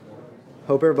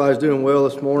Hope everybody's doing well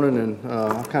this morning, and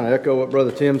I'll kind of echo what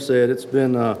Brother Tim said. It's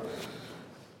been,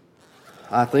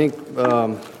 I think,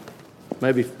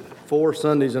 maybe 4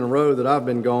 Sundays in a row that I've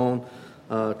been gone,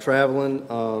 traveling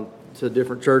to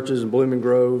different churches in Blooming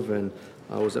Grove, and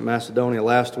I was at Macedonia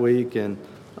last week, and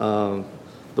the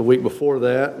week before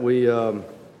that, we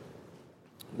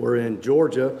were in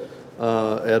Georgia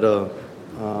at a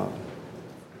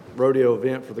rodeo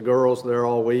event for the girls there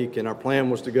all week, and our plan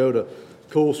was to go to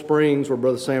Cool Springs, where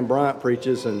Brother Sam Bryant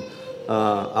preaches, and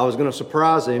I was going to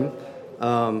surprise him,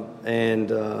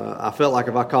 and I felt like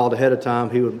if I called ahead of time,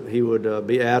 he would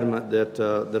be adamant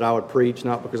that I would preach,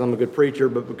 not because I'm a good preacher,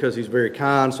 but because he's very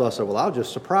kind. So I said, well, I'll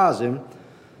just surprise him.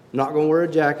 I'm not going to wear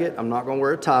a jacket. I'm not going to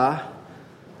wear a tie,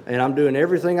 and I'm doing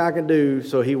everything I can do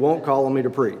so he won't call on me to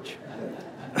preach.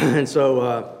 And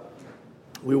so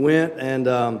we went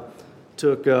and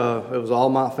took, it was all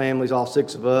my families, all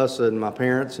 6 of us, and my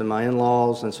parents and my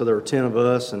in-laws, and so there were 10 of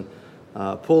us, and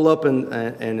pull up, and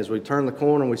as we turn the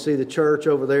corner and we see the church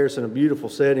over there, it's in a beautiful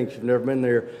setting. If you've never been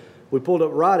there, we pulled up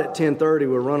right at 10:30. We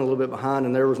were running a little bit behind,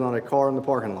 and there was not a car in the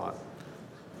parking lot.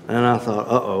 And I thought,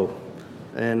 uh-oh.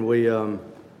 And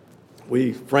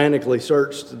we frantically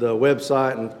searched the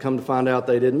website and come to find out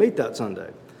they didn't meet that Sunday.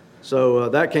 So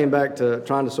that came back to,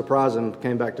 trying to surprise them,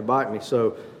 came back to bite me.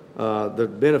 So the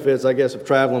benefits, I guess, of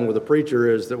traveling with a preacher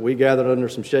is that we gathered under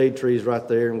some shade trees right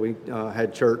there, and we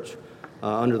had church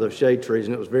under those shade trees,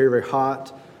 and it was very, very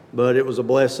hot, but it was a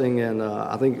blessing, and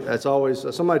I think that's always,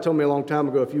 somebody told me a long time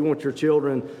ago, if you want your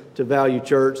children to value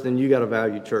church, then you got to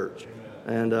value church.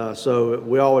 And so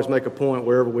we always make a point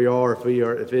wherever we are,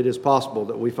 if it is possible,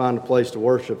 that we find a place to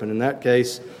worship, and in that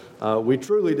case, we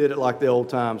truly did it like the old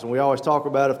times, and we always talk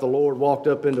about if the Lord walked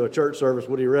up into a church service,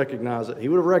 would he recognize it? He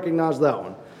would have recognized that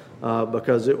one.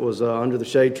 Because it was under the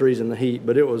shade trees in the heat.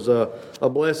 But it was a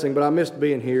blessing. But I missed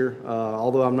being here.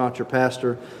 Although I'm not your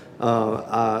pastor,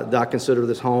 I consider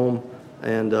this home,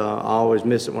 and I always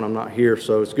miss it when I'm not here.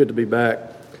 So it's good to be back.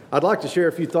 I'd like to share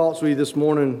a few thoughts with you this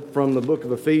morning from the book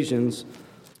of Ephesians.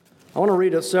 I want to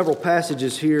read several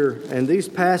passages here, and these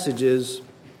passages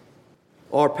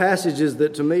are passages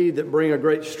that, to me, that bring a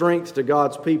great strength to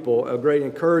God's people, a great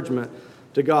encouragement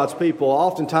to God's people.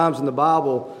 Oftentimes in the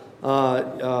Bible,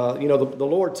 the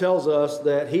Lord tells us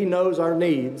that He knows our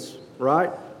needs, right?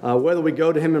 Whether we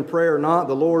go to Him in prayer or not,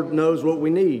 the Lord knows what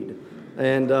we need.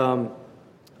 And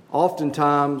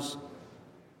oftentimes,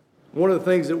 one of the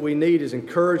things that we need is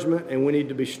encouragement, and we need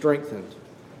to be strengthened.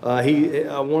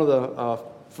 One of the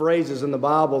phrases in the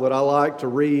Bible that I like to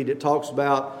read, it talks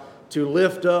about to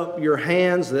lift up your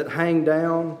hands that hang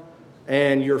down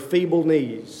and your feeble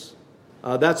knees.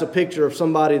 That's a picture of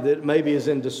somebody that maybe is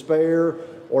in despair,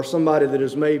 or somebody that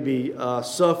is maybe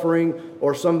suffering,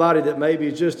 or somebody that maybe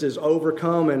just is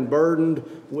overcome and burdened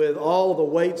with all the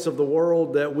weights of the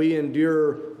world that we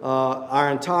endure our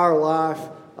entire life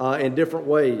in different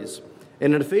ways.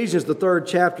 And in Ephesians, the 3rd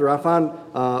chapter, I find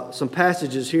some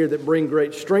passages here that bring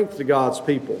great strength to God's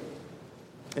people.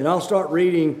 And I'll start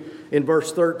reading in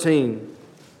verse 13.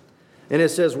 And it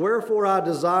says, "Wherefore I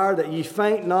desire that ye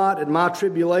faint not at my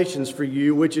tribulations for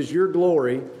you, which is your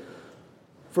glory.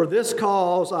 For this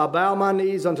cause I bow my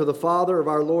knees unto the Father of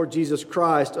our Lord Jesus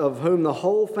Christ, of whom the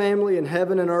whole family in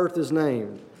heaven and earth is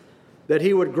named, that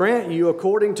He would grant you,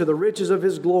 according to the riches of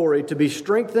His glory, to be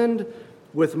strengthened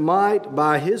with might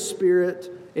by His Spirit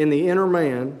in the inner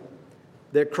man,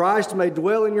 that Christ may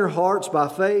dwell in your hearts by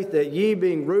faith, that ye,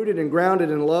 being rooted and grounded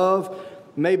in love,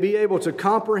 may be able to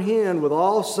comprehend with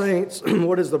all saints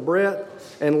what is the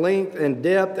breadth and length and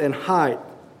depth and height,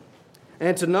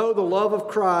 and to know the love of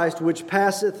Christ, which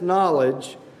passeth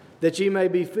knowledge, that ye may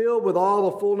be filled with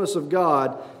all the fullness of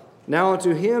God. Now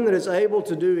unto Him that is able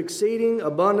to do exceeding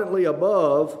abundantly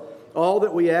above all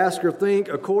that we ask or think,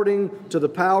 according to the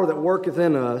power that worketh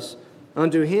in us,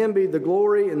 unto Him be the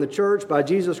glory in the church by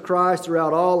Jesus Christ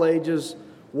throughout all ages,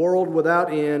 world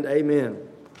without end. Amen."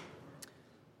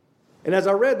 And as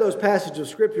I read those passages of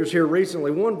scriptures here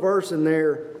recently, one verse in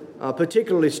there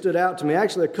particularly stood out to me,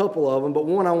 actually a couple of them, but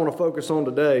one I want to focus on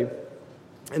today.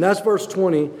 And that's verse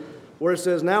 20, where it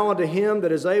says, "Now unto Him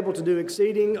that is able to do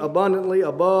exceeding abundantly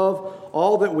above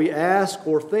all that we ask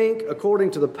or think, according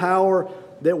to the power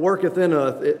that worketh in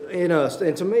us."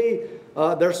 And to me,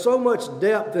 there's so much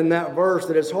depth in that verse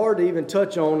that it's hard to even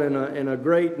touch on in a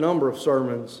great number of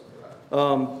sermons.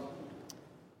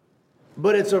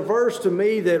 But it's a verse to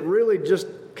me that really just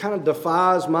kind of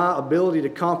defies my ability to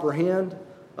comprehend.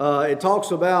 It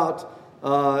talks about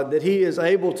that He is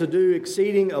able to do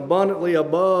exceeding abundantly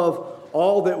above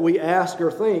all that we ask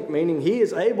or think, meaning He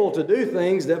is able to do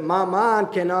things that my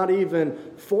mind cannot even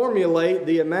formulate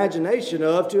the imagination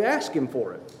of to ask Him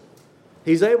for it.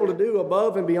 He's able to do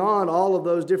above and beyond all of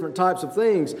those different types of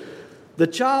things. The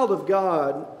child of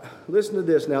God, listen to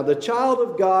this now, the child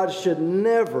of God should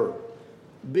never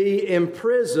be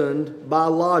imprisoned by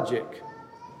logic.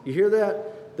 You hear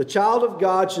that? The child of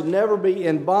God should never be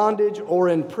in bondage or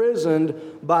imprisoned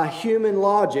by human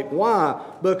logic. Why?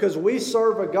 Because we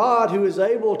serve a God who is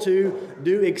able to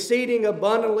do exceeding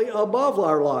abundantly above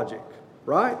our logic.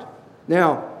 Right?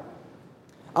 Now,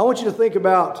 I want you to think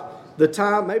about the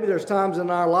time, maybe there's times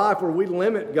in our life where we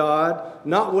limit God,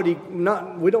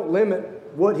 we don't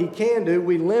limit what He can do,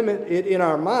 we limit it in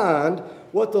our mind,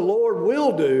 what the Lord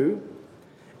will do,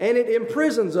 and it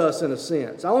imprisons us in a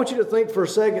sense. I want you to think for a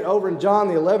second over in John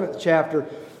the 11th chapter.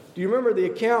 Do you remember the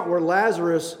account where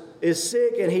Lazarus is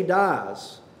sick and he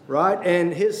dies, right?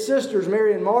 And his sisters,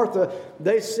 Mary and Martha,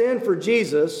 they send for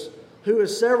Jesus, who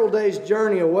is several days'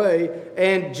 journey away,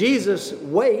 and Jesus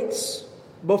waits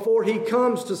before He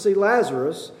comes to see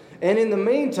Lazarus, and in the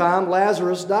meantime,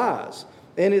 Lazarus dies,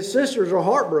 and his sisters are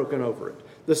heartbroken over it.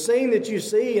 The scene that you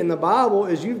see in the Bible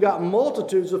is you've got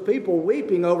multitudes of people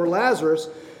weeping over Lazarus,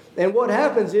 and what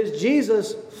happens is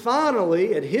Jesus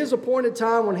finally, at His appointed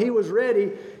time when He was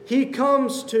ready, He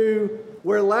comes to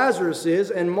where Lazarus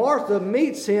is, and Martha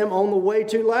meets Him on the way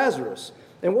to Lazarus.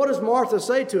 And what does Martha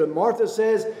say to him? Martha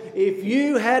says, if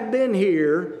you had been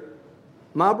here,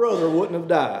 my brother wouldn't have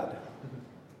died.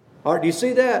 All right, do you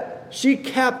see that? She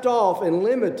capped off and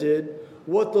limited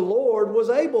what the Lord was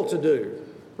able to do,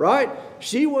 right?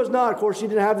 She was not, of course, she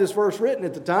didn't have this verse written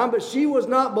at the time, but she was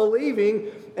not believing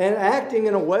and acting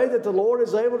in a way that the Lord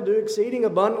is able to do exceeding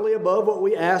abundantly above what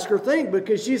we ask or think,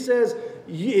 because she says,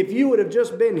 if you would have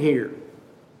just been here,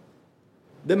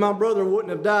 then my brother wouldn't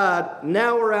have died.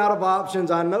 Now we're out of options.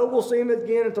 I know we'll see him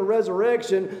again at the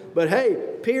resurrection, but hey,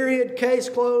 period, case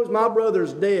closed, my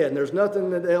brother's dead, and there's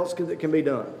nothing else that can be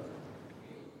done.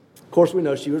 Of course, we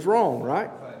know she was wrong, right?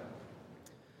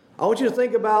 I want you to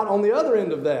think about on the other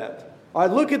end of that. All right,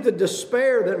 look at the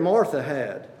despair that Martha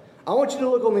had. I want you to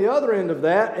look on the other end of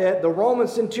that at the Roman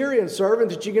centurion servant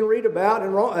that you can read about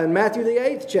in Matthew the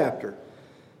 8th chapter.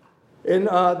 In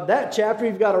that chapter,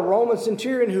 you've got a Roman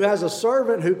centurion who has a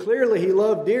servant who clearly he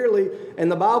loved dearly,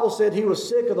 and the Bible said he was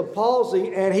sick of the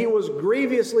palsy and he was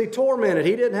grievously tormented.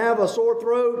 He didn't have a sore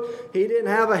throat. He didn't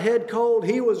have a head cold.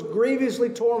 He was grievously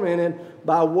tormented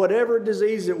by whatever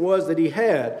disease it was that he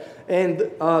had. And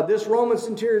this Roman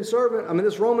centurion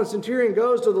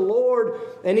goes to the Lord,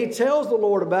 and he tells the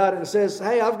Lord about it and says,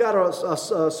 hey, I've got a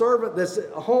servant that's at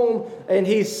home and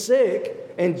he's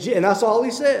sick, and that's all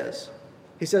he says.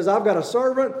 He says, I've got a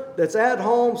servant that's at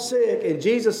home sick, and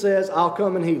Jesus says, I'll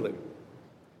come and heal him.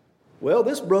 Well,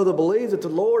 this brother believes that the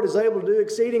Lord is able to do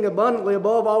exceeding abundantly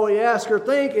above all we ask or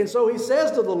think, and so he says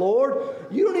to the Lord,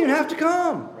 you don't even have to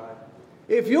come.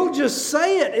 If you'll just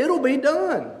say it, it'll be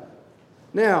done.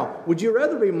 Now, would you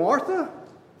rather be Martha,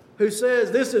 who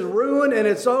says this is ruined and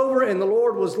it's over and the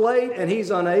Lord was late and He's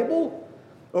unable?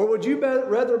 Or would you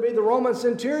rather be the Roman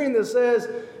centurion that says,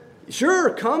 sure,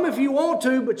 come if you want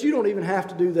to, but you don't even have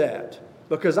to do that,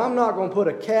 because I'm not going to put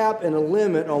a cap and a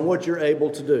limit on what you're able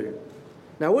to do.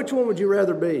 Now, which one would you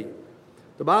rather be?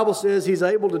 The Bible says He's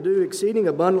able to do exceeding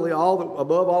abundantly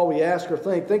above all we ask or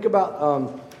think. Think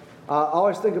about, I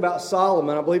always think about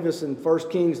Solomon. I believe it's in 1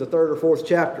 Kings, the 3rd or 4th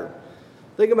chapter.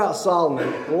 Think about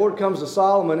Solomon. The Lord comes to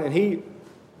Solomon, and he,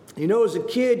 as a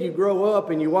kid, you grow up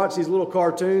and you watch these little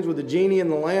cartoons with the genie in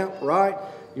the lamp, right?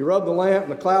 You rub the lamp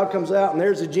and the cloud comes out and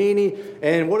there's a genie.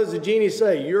 And what does the genie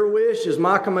say? Your wish is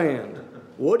my command.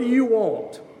 What do you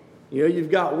want? You've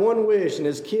got one wish. And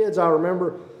as kids, I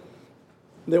remember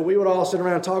that we would all sit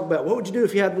around and talk about, what would you do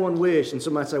if you had one wish? And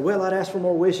somebody would say, well, I'd ask for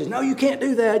more wishes. No, you can't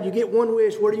do that. You get one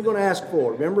wish. What are you going to ask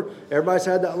for? Remember? Everybody's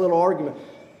had that little argument.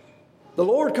 The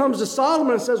Lord comes to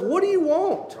Solomon and says, what do you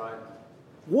want? Right.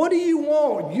 What do you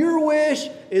want? Your wish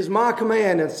is my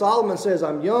command. And Solomon says,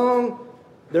 I'm young.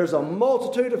 There's a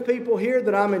multitude of people here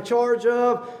that I'm in charge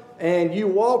of, and you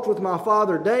walked with my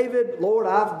father David. Lord,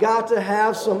 I've got to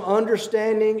have some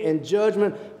understanding and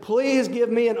judgment. Please give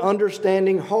me an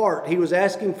understanding heart. He was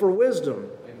asking for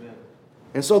wisdom. Amen.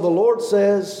 And so the Lord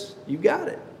says, you got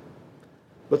it.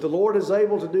 But the Lord is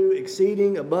able to do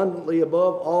exceeding abundantly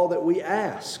above all that we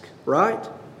ask, right?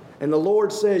 And the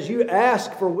Lord says, you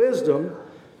ask for wisdom.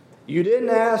 You didn't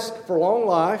ask for long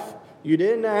life. You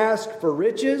didn't ask for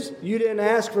riches. You didn't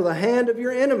ask for the hand of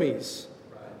your enemies.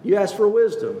 You asked for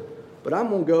wisdom. But I'm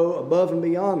going to go above and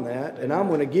beyond that, and I'm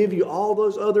going to give you all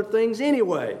those other things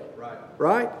anyway.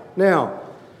 Right? Now,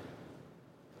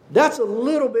 that's a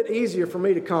little bit easier for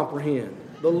me to comprehend.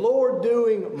 The Lord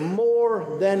doing more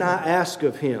than I ask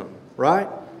of Him. Right?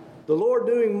 The Lord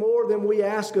doing more than we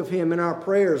ask of Him in our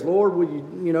prayers. Lord, will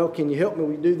you, can you help me?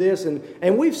 Will you do this?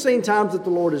 And we've seen times that the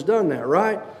Lord has done that,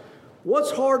 right?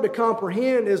 What's hard to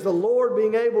comprehend is the Lord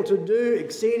being able to do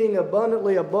exceeding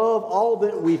abundantly above all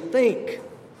that we think.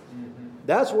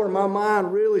 That's where my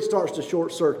mind really starts to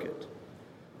short circuit.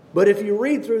 But if you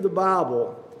read through the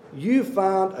Bible, you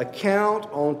find account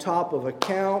on top of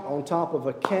account on top of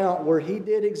account where He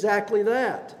did exactly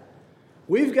that.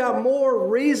 We've got more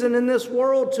reason in this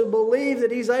world to believe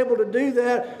that He's able to do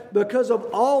that because of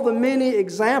all the many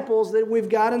examples that we've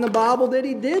got in the Bible that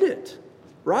He did it.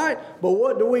 Right? But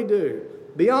what do?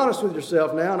 Be honest with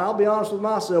yourself now, and I'll be honest with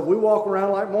myself. We walk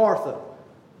around like Martha.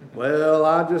 Well,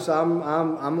 I'm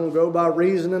going to go by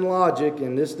reason and logic,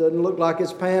 and this doesn't look like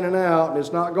it's panning out, and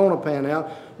it's not going to pan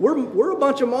out. We're a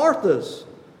bunch of Marthas.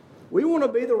 We want to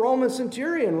be the Roman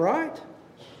centurion, right?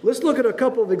 Let's look at a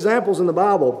couple of examples in the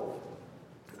Bible.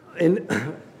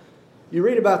 And you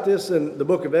read about this in the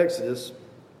book of Exodus,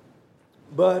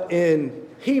 but in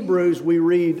Hebrews we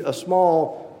read a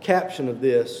small caption of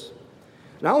this.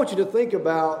 And I want you to think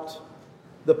about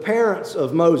the parents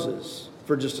of Moses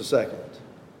for just a second.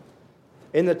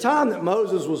 In the time that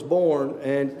Moses was born,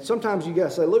 and sometimes you got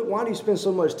to say, look, why do you spend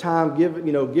so much time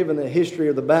giving the history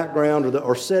or the background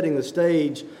or setting the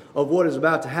stage of what is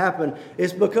about to happen?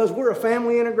 It's because we're a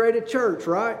family integrated church,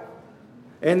 right?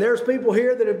 And there's people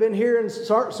here that have been hearing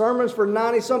sermons for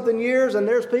 90-something years, and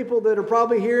there's people that are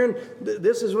probably hearing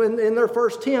this is in their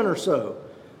first 10 or so.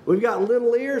 We've got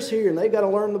little ears here, and they've got to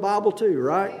learn the Bible too,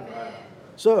 right?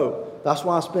 So that's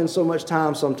why I spend so much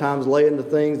time sometimes laying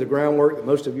the groundwork that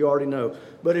most of you already know.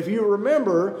 But if you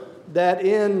remember that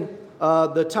in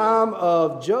the time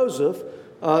of Joseph,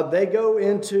 they go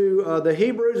into the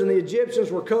Hebrews and the Egyptians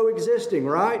were coexisting,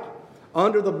 right?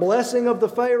 Under the blessing of the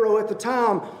Pharaoh at the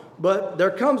time. But there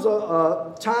comes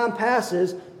a time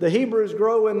passes, the Hebrews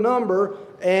grow in number,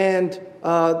 and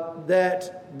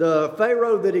that the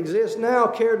Pharaoh that exists now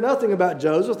cared nothing about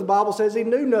Joseph. The Bible says he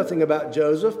knew nothing about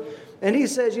Joseph. And he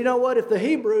says, you know what, if the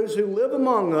Hebrews who live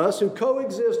among us, who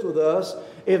coexist with us,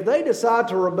 if they decide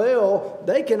to rebel,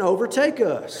 they can overtake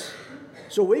us.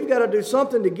 So we've got to do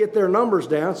something to get their numbers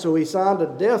down. So he signed a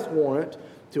death warrant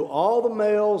to all the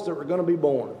males that were going to be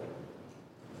born.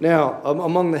 Now,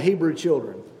 among the Hebrew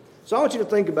children. So I want you to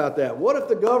think about that. What if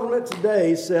the government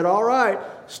today said, all right,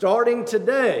 starting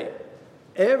today,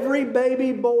 every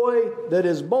baby boy that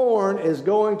is born is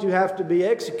going to have to be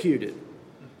executed?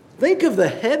 Think of the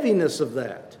heaviness of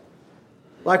that.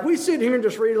 Like we sit here and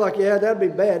just read like, yeah, that'd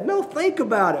be bad. No, think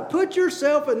about it. Put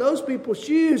yourself in those people's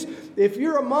shoes. If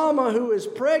you're a mama who is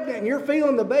pregnant and you're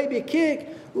feeling the baby kick,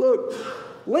 look,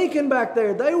 Lincoln back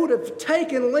there, they would have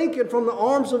taken Lincoln from the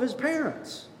arms of his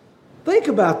parents. Think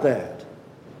about that.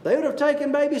 They would have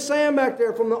taken baby Sam back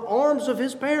there from the arms of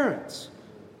his parents.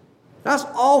 That's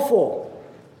awful.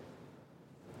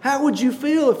 How would you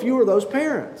feel if you were those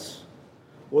parents?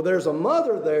 Well, there's a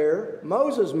mother there,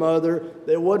 Moses' mother,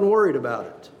 that wasn't worried about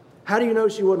it. How do you know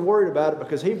she wasn't worried about it?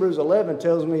 Because Hebrews 11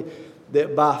 tells me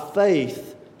that by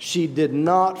faith she did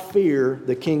not fear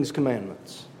the king's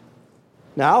commandments.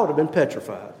 Now, I would have been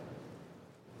petrified.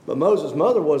 But Moses'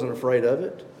 mother wasn't afraid of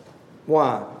it.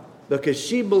 Why? Because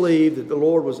she believed that the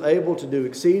Lord was able to do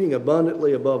exceeding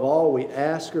abundantly above all we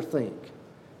ask or think.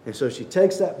 And so she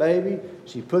takes that baby,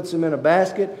 she puts him in a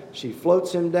basket, she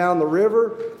floats him down the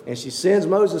river, and she sends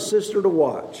Moses' sister to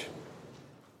watch.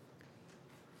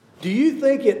 Do you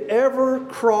think it ever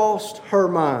crossed her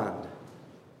mind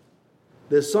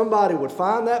that somebody would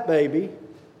find that baby,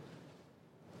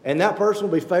 and that person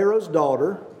will be Pharaoh's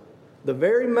daughter, the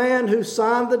very man who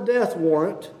signed the death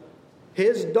warrant,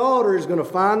 his daughter is going to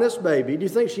find this baby? Do you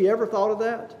think she ever thought of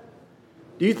that?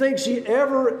 Do you think she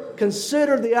ever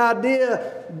considered the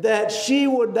idea that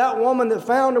that woman that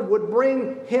found him would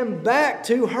bring him back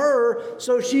to her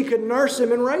so she could nurse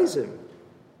him and raise him?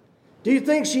 Do you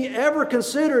think she ever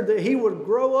considered that he would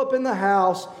grow up in the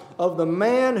house of the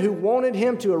man who wanted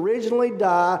him to originally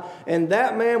die, and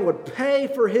that man would pay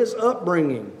for his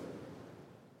upbringing?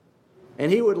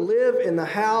 And he would live in the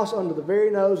house under the very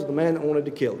nose of the man that wanted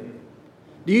to kill him.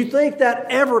 Do you think that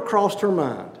ever crossed her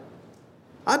mind?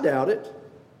 I doubt it.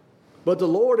 But the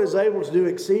Lord is able to do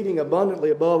exceeding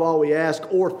abundantly above all we ask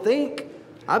or think.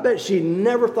 I bet she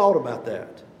never thought about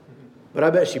that. But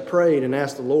I bet she prayed and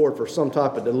asked the Lord for some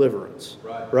type of deliverance.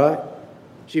 Right?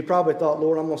 She probably thought,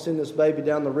 Lord, I'm going to send this baby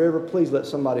down the river. Please let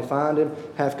somebody find him,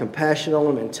 have compassion on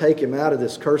him, and take him out of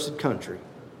this cursed country.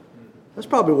 That's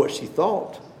probably what she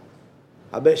thought.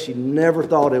 I bet she never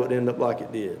thought it would end up like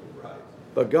it did.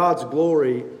 But God's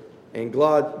glory and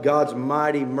God's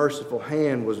mighty, merciful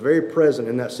hand was very present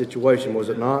in that situation, was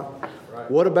it not? Right.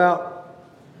 What about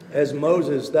as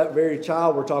Moses, that very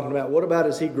child we're talking about, what about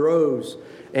as he grows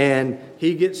and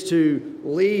he gets to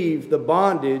leave the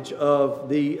bondage of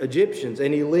the Egyptians,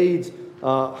 and he leads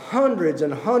hundreds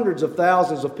and hundreds of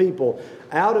thousands of people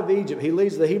out of Egypt. He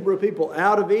leads the Hebrew people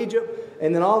out of Egypt,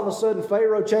 and then all of a sudden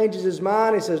Pharaoh changes his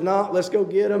mind. He says, no, let's go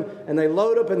get them. And they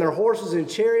load up in their horses and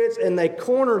chariots, and they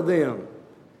corner them.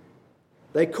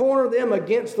 They corner them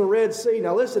against the Red Sea.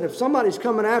 Now listen, if somebody's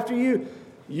coming after you,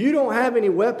 you don't have any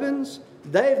weapons.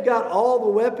 They've got all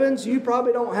the weapons. You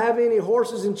probably don't have any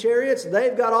horses and chariots.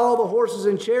 They've got all the horses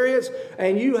and chariots,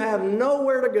 and you have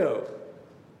nowhere to go.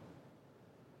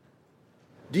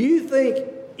 Do you think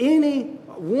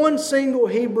one single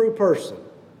Hebrew person,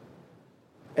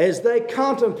 as they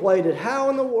contemplated how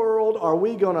in the world are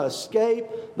we going to escape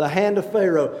the hand of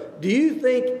Pharaoh, do you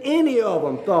think any of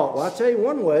them thought, well, I'll tell you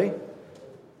one way,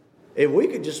 if we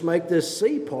could just make this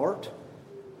sea part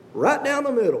right down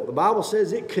the middle. The Bible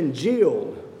says it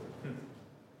congealed,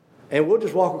 and we'll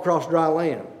just walk across dry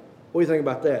land. What do you think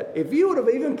about that? If you would have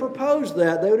even proposed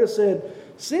that, they would have said,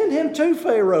 send him to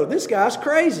Pharaoh. This guy's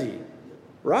crazy,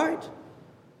 right?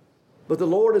 But the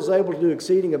Lord is able to do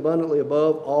exceeding abundantly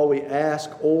above all we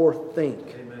ask or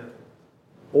think. Amen.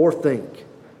 Or think.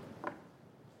 Let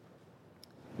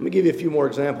me give you a few more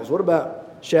examples. What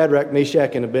about Shadrach,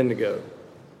 Meshach, and Abednego?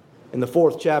 In the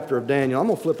 4th chapter of Daniel. I'm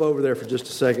going to flip over there for just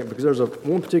a second because there's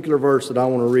one particular verse that I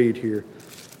want to read here.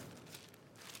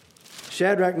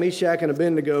 Shadrach, Meshach, and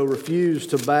Abednego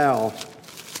refused to bow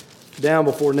down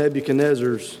before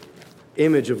Nebuchadnezzar's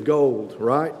image of gold,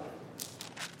 right?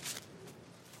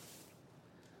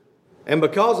 And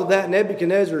because of that,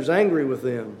 Nebuchadnezzar is angry with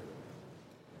them.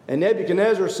 And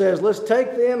Nebuchadnezzar says, let's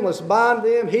take them, let's bind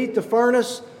them, heat the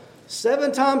furnace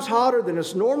 7 times hotter than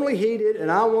it's normally heated,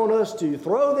 and I want us to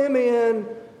throw them in,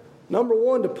 number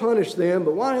one, to punish them.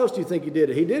 But why else do you think he did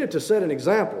it? He did it to set an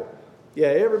example. Yeah,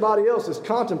 everybody else is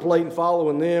contemplating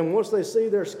following them. Once they see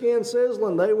their skin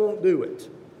sizzling, they won't do it,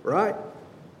 right?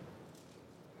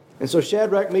 And so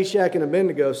Shadrach, Meshach, and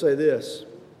Abednego say this,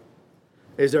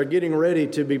 as they're getting ready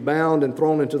to be bound and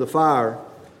thrown into the fire.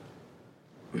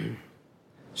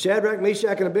 Shadrach,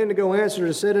 Meshach, and Abednego answered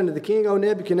and said unto the king, O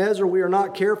Nebuchadnezzar, we are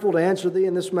not careful to answer thee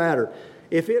in this matter.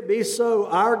 If it be so,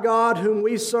 our God whom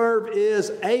we serve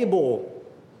is able.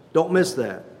 Don't miss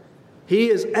that. He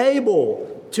is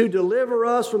able to deliver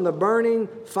us from the burning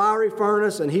fiery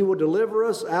furnace, and he will deliver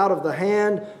us out of the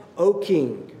hand, O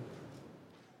king.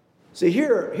 See,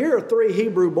 here are 3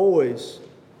 Hebrew boys,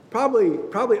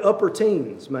 probably upper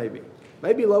teens, maybe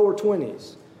lower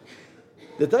 20s.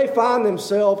 That they find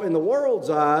themselves, in the world's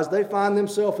eyes, they find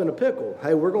themselves in a pickle.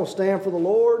 Hey, we're going to stand for the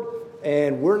Lord,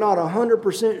 and we're not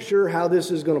 100% sure how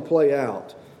this is going to play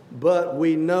out. But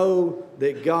we know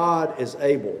that God is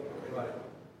able. Right.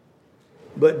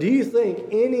 But do you think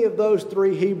any of those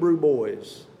 3 Hebrew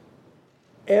boys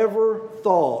ever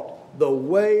thought the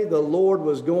way the Lord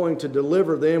was going to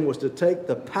deliver them was to take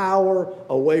the power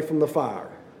away from the fire?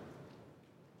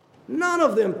 None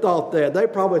of them thought that. They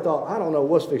probably thought, I don't know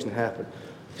what's fixing to happen.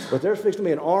 But there's fixing to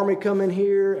be an army come in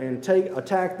here and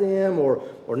attack them, or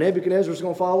Nebuchadnezzar's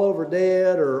going to fall over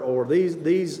dead, or these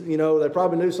they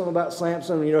probably knew something about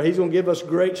Samson. He's going to give us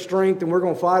great strength and we're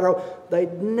going to fight. They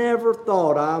never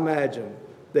thought, I imagine,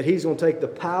 that he's going to take the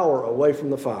power away from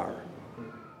the fire.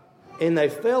 And they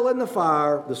fell in the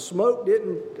fire. The smoke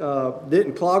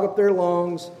didn't clog up their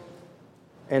lungs,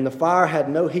 and the fire had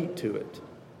no heat to it.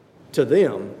 To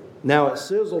them, now it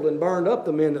sizzled and burned up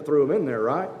the men that threw them in there,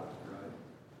 right?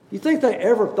 You think they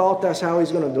ever thought that's how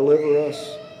he's going to deliver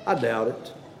us? I doubt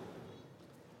it.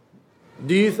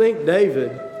 Do you think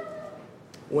David,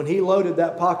 when he loaded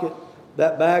that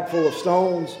bag full of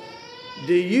stones,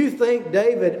 do you think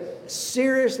David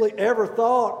seriously ever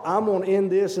thought, I'm going to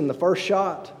end this in the first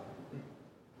shot?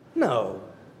 No,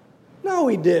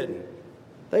 he didn't.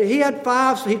 He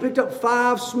picked up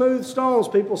 5 smooth stones.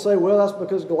 People say, well, that's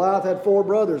because Goliath had 4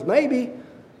 brothers. Maybe.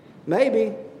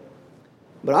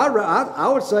 But I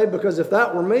would say, because if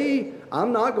that were me,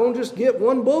 I'm not going to just get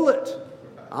 1 bullet.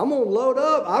 I'm going to load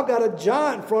up. I've got a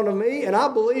giant in front of me, and I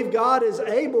believe God is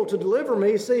able to deliver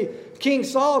me. See, King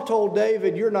Saul told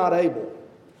David, you're not able.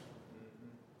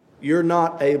 You're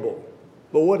not able.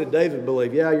 But what did David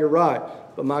believe? Yeah, you're right.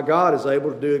 But my God is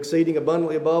able to do exceeding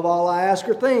abundantly above all I ask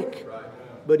or think. Right.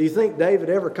 But do you think David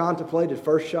ever contemplated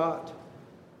first shot?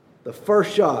 The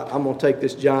first shot, I'm going to take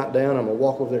this giant down. I'm going to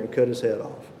walk over there and cut his head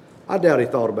off. I doubt he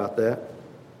thought about that.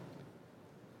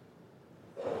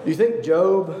 Do you think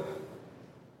Job,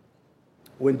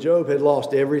 when Job had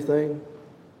lost everything,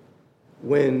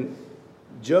 when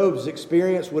Job's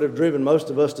experience would have driven most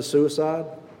of us to suicide?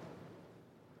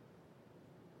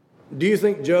 Do you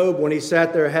think Job, when he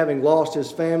sat there having lost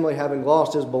his family, having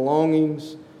lost his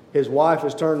belongings, his wife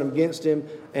has turned against him,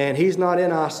 and he's not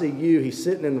in ICU, he's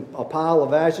sitting in a pile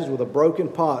of ashes with a broken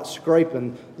pot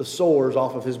scraping the sores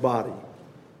off of his body?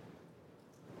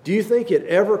 Do you think it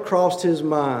ever crossed his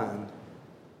mind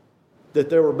that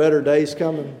there were better days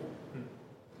coming?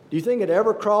 Do you think it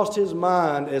ever crossed his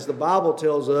mind, as the Bible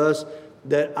tells us,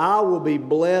 that I will be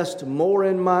blessed more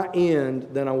in my end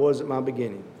than I was at my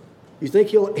beginning? You think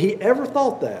he ever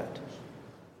thought that?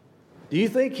 Do you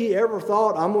think he ever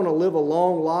thought, I'm going to live a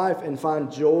long life and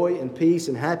find joy and peace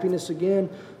and happiness again?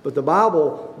 But the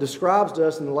Bible describes to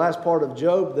us in the last part of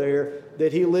Job there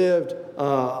that he lived,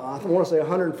 I want to say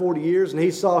 140 years, and he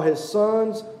saw his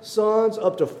sons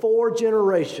up to 4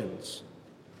 generations.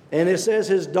 And it says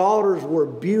his daughters were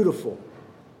beautiful,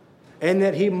 and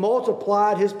that he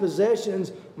multiplied his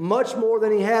possessions much more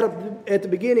than he had at the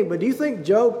beginning. But do you think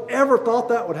Job ever thought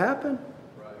that would happen?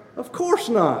 Right. Of course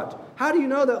not. How do you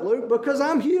know that, Luke? Because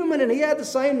I'm human and he had the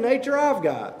same nature I've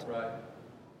got. Right.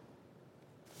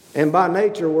 And by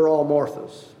nature, we're all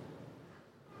Marthas.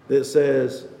 That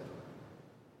says,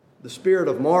 the spirit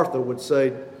of Martha would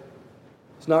say,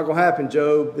 it's not going to happen,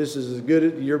 Job. This is as good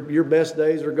as your best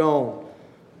days are gone.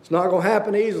 It's not going to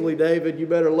happen easily, David. You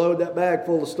better load that bag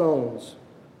full of stones.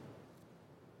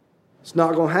 It's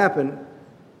not going to happen,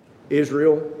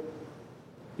 Israel.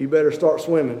 You better start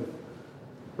swimming,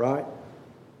 right?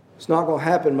 It's not going to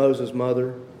happen, Moses'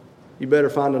 mother. You better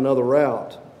find another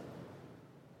route.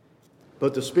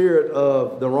 But the spirit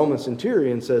of the Roman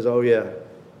centurion says, oh yeah,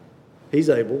 he's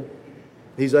able.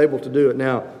 He's able to do it.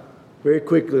 Now, very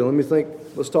quickly,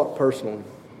 let's talk personally.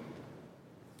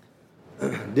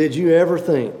 Did you ever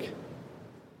think,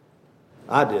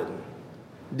 I didn't,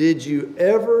 did you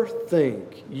ever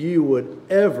think you would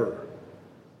ever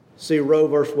see Roe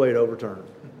versus Wade overturned?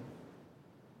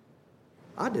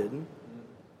 I didn't.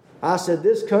 I said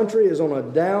this country is on a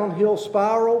downhill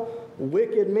spiral.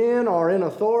 Wicked men are in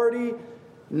authority.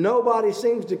 Nobody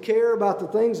seems to care about the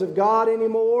things of God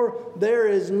anymore. There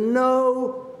is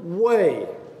no way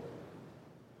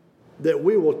that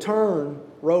we will turn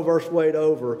Roe versus Wade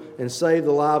over and save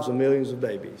the lives of millions of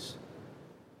babies.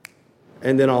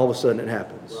 And then all of a sudden it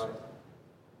happens. Right.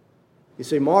 You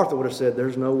see, Martha would have said,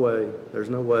 there's no way. There's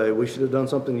no way. We should have done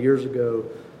something years ago.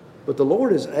 But the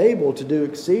Lord is able to do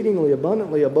exceedingly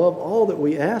abundantly above all that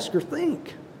we ask or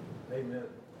think. Amen.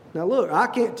 Now look, I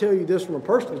can't tell you this from a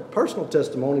personal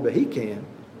testimony, but He can.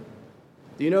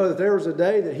 Do you know that there was a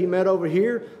day that He met over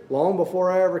here long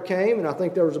before I ever came, and I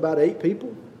think there was about 8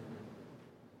 people?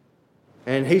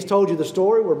 And he's told you the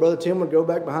story where Brother Tim would go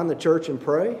back behind the church and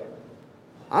pray.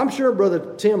 I'm sure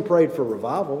Brother Tim prayed for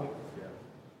revival,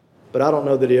 but I don't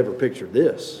know that he ever pictured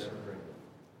this.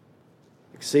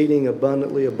 Exceeding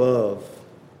abundantly above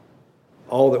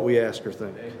all that we ask or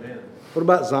think. Amen. What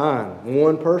about Zion?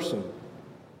 One person.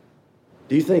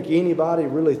 Do you think anybody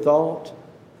really thought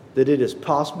that it is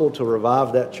possible to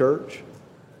revive that church?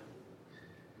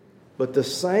 But the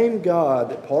same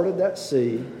God that parted that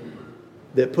sea,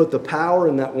 that put the power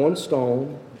in that one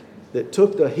stone, that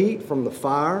took the heat from the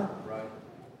fire,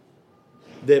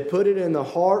 that put it in the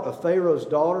heart of Pharaoh's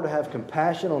daughter to have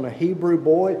compassion on a Hebrew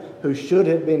boy who should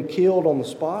have been killed on the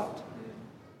spot,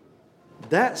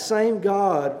 that same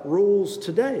God rules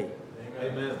today.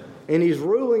 Amen. And He's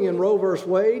ruling in Roe versus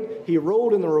Wade. He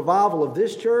ruled in the revival of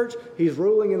this church. He's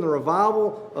ruling in the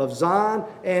revival of Zion.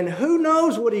 And who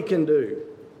knows what He can do?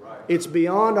 It's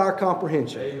beyond our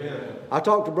comprehension. Amen. I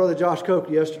talked to Brother Josh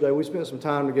Coker yesterday. We spent some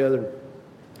time together.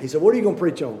 He said, what are you going to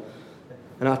preach on?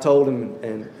 And I told him,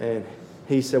 and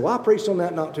he said, well, I preached on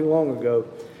that not too long ago.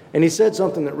 And he said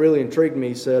something that really intrigued me.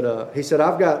 He said,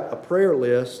 I've got a prayer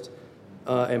list,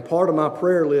 and part of my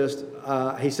prayer list,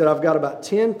 he said, I've got about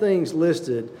 10 things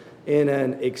listed in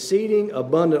an exceeding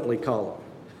abundantly column.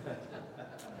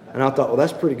 And I thought, well,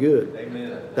 that's pretty good.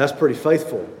 Amen. That's pretty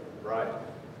faithful. Right.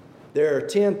 There are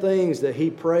 10 things that he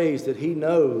prays that he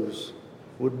knows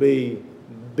would be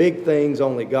big things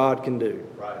only God can do.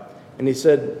 Right. And he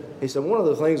said one of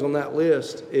the things on that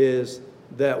list is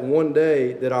that one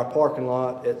day that our parking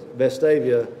lot at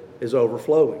Vestavia is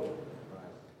overflowing. Right.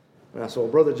 And I said,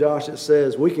 well, Brother Josh, it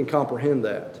says we can comprehend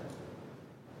that.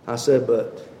 I said,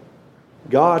 but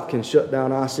God can shut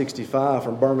down I-65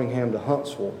 from Birmingham to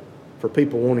Huntsville for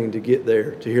people wanting to get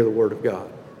there to hear the Word of God.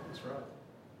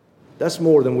 That's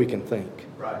more than we can think.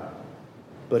 Right.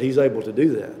 But He's able to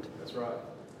do that. That's right.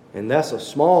 And that's a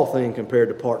small thing compared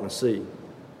to parting the sea.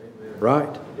 Amen.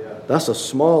 Right? Yeah. That's a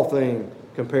small thing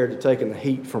compared to taking the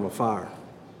heat from a fire.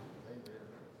 Amen.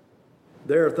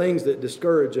 There are things that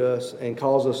discourage us and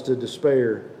cause us to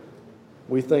despair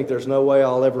We think there's no way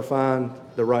I'll ever find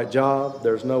the right job.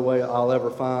 There's no way I'll ever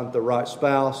find the right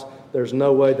spouse. There's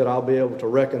no way that I'll be able to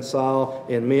reconcile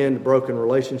and mend broken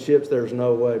relationships. There's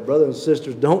no way. Brothers and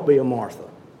sisters, don't be a Martha.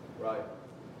 Right.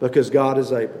 Because God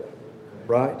is able.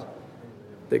 Right?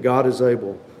 That God is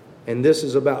able. And this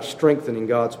is about strengthening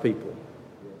God's people.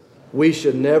 We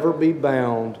should never be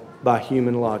bound by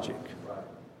human logic.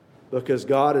 Because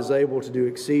God is able to do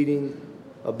exceeding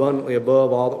abundantly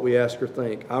above all that we ask or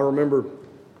think. I remember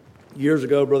years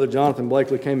ago, Brother Jonathan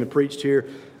Blakely came and preached here,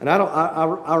 and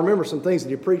I remember some things that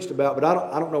he preached about, but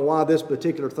I don't know why this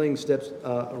particular thing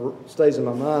stays in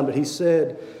my mind. But he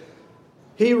said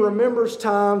he remembers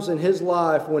times in his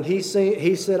life when he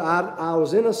said, I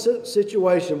was in a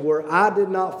situation where I did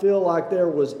not feel like there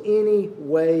was any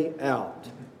way out.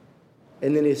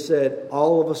 And then he said,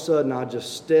 all of a sudden I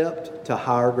just stepped to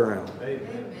higher ground.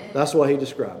 Amen. That's why he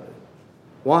described it.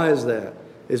 Why is that?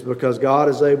 It's because God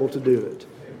is able to do it.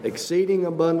 Exceeding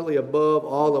abundantly above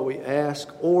all that we ask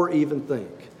or even think.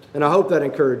 And I hope that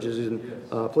encourages you.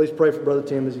 Please pray for Brother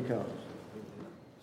Tim as he comes.